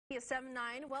KTSM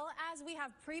 9. Well, as we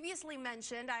have previously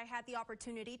mentioned, I had the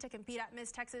opportunity to compete at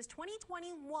Miss Texas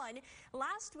 2021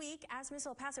 last week as Miss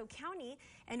El Paso County,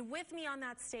 and with me on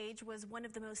that stage was one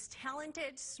of the most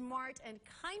talented, smart, and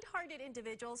kind-hearted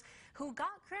individuals who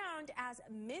got crowned as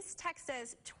Miss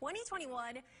Texas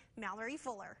 2021, Mallory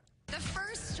Fuller. The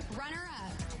first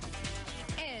runner-up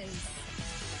is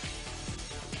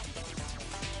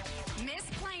Miss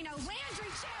Plano,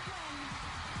 Landry Chaplin.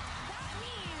 That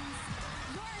means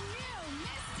your new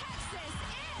Miss Texas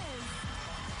is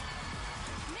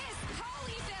Miss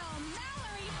Colleyville,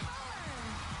 Mallory Fuller.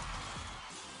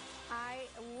 I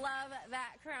love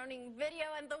that crowning video,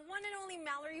 and the one and only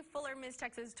Mallory Fuller, Miss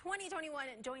Texas 2021,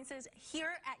 joins us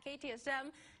here at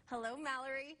KTSM. Hello,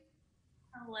 Mallory.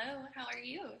 Hello, how are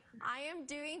you? I am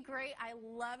doing great. I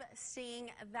love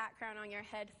seeing that crown on your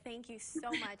head. Thank you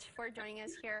so much for joining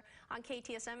us here on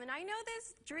KTSM. And I know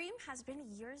this dream has been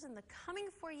years in the coming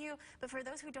for you, but for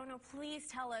those who don't know, please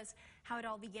tell us how it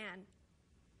all began.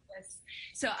 Yes.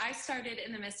 So I started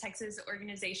in the Miss Texas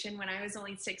organization when I was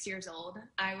only 6 years old.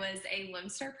 I was a Lone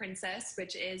Star Princess,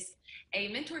 which is a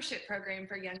mentorship program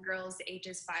for young girls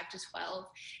ages 5 to 12.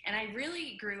 And I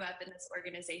really grew up in this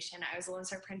organization. I was a Lone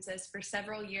Star Princess for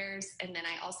several years, and then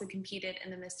I also competed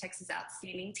in the Miss Texas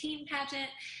Outstanding Teen pageant.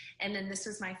 And then this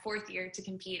was my 4th year to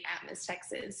compete at Miss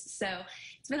Texas. So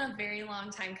it's been a very long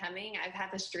time coming. I've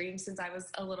had this dream since I was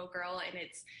a little girl, and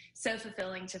it's so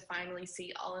fulfilling to finally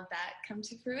see all of that come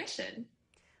to fruition.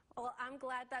 Well, I'm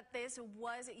glad that this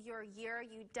was your year.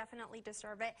 You definitely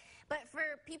deserve it. But for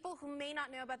people who may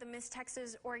not know about the Miss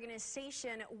Texas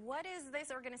organization, what is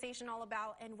this organization all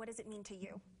about, and what does it mean to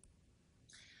you?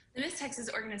 The Miss Texas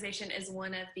organization is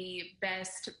one of the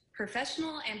best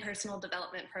professional and personal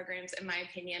development programs, in my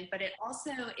opinion, but it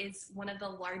also is one of the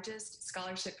largest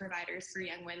scholarship providers for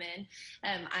young women.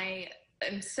 I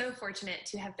am so fortunate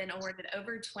to have been awarded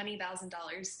over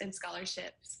 $20,000 in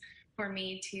scholarships for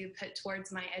me to put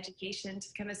towards my education to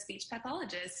become a speech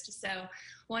pathologist. So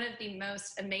one of the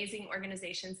most amazing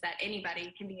organizations that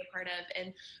anybody can be a part of,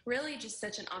 and really just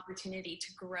such an opportunity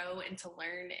to grow and to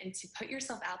learn and to put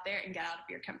yourself out there and get out of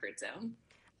your comfort zone.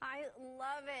 I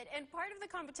love it. And part of the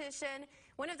competition,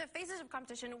 one of the phases of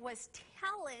competition was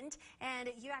talent,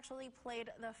 and you actually played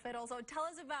the fiddle. So tell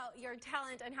us about your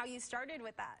talent and how you started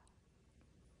with that.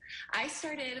 I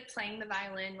started playing the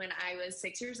violin when I was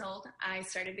 6 years old. I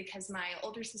started because my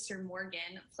older sister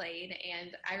Morgan played,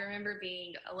 and I remember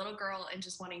being a little girl and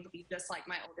just wanting to be just like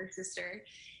my older sister.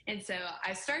 And so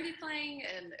I started playing,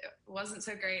 and it wasn't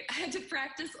so great. I had to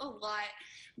practice a lot,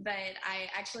 but I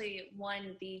actually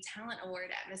won the talent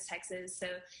award at Miss Texas. So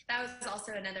that was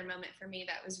also another moment for me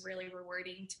that was really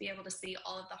rewarding, to be able to see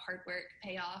all of the hard work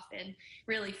pay off and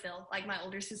really feel like my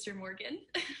older sister Morgan.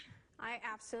 I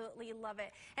absolutely love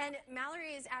it. And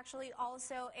Mallory is actually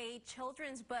also a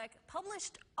children's book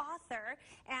published author,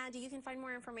 and you can find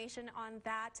more information on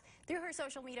that through her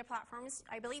social media platforms.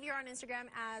 I believe you're on Instagram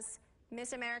as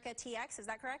Miss America TX, is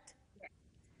that correct? Yeah.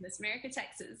 Miss America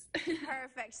Texas.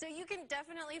 Perfect. So you can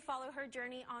definitely follow her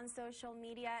journey on social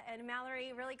media. And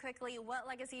Mallory, really quickly, what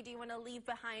legacy do you want to leave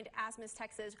behind as Miss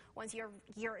Texas once your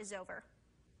year is over?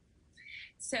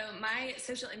 So my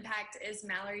social impact is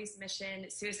Mallory's mission,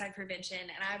 suicide prevention,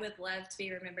 and I would love to be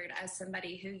remembered as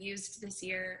somebody who used this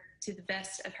year to the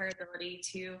best of her ability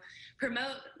to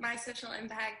promote my social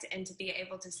impact and to be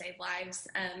able to save lives,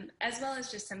 as well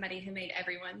as just somebody who made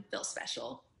everyone feel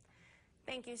special.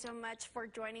 Thank you so much for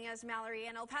joining us, Mallory.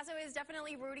 And El Paso is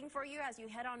definitely rooting for you as you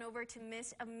head on over to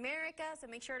Miss America, so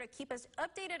make sure to keep us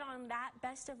updated on that.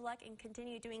 Best of luck and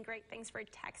continue doing great things for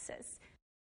Texas.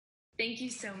 Thank you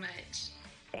so much.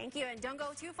 Thank you, and don't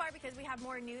go too far because we have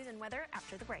more news and weather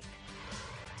after the break.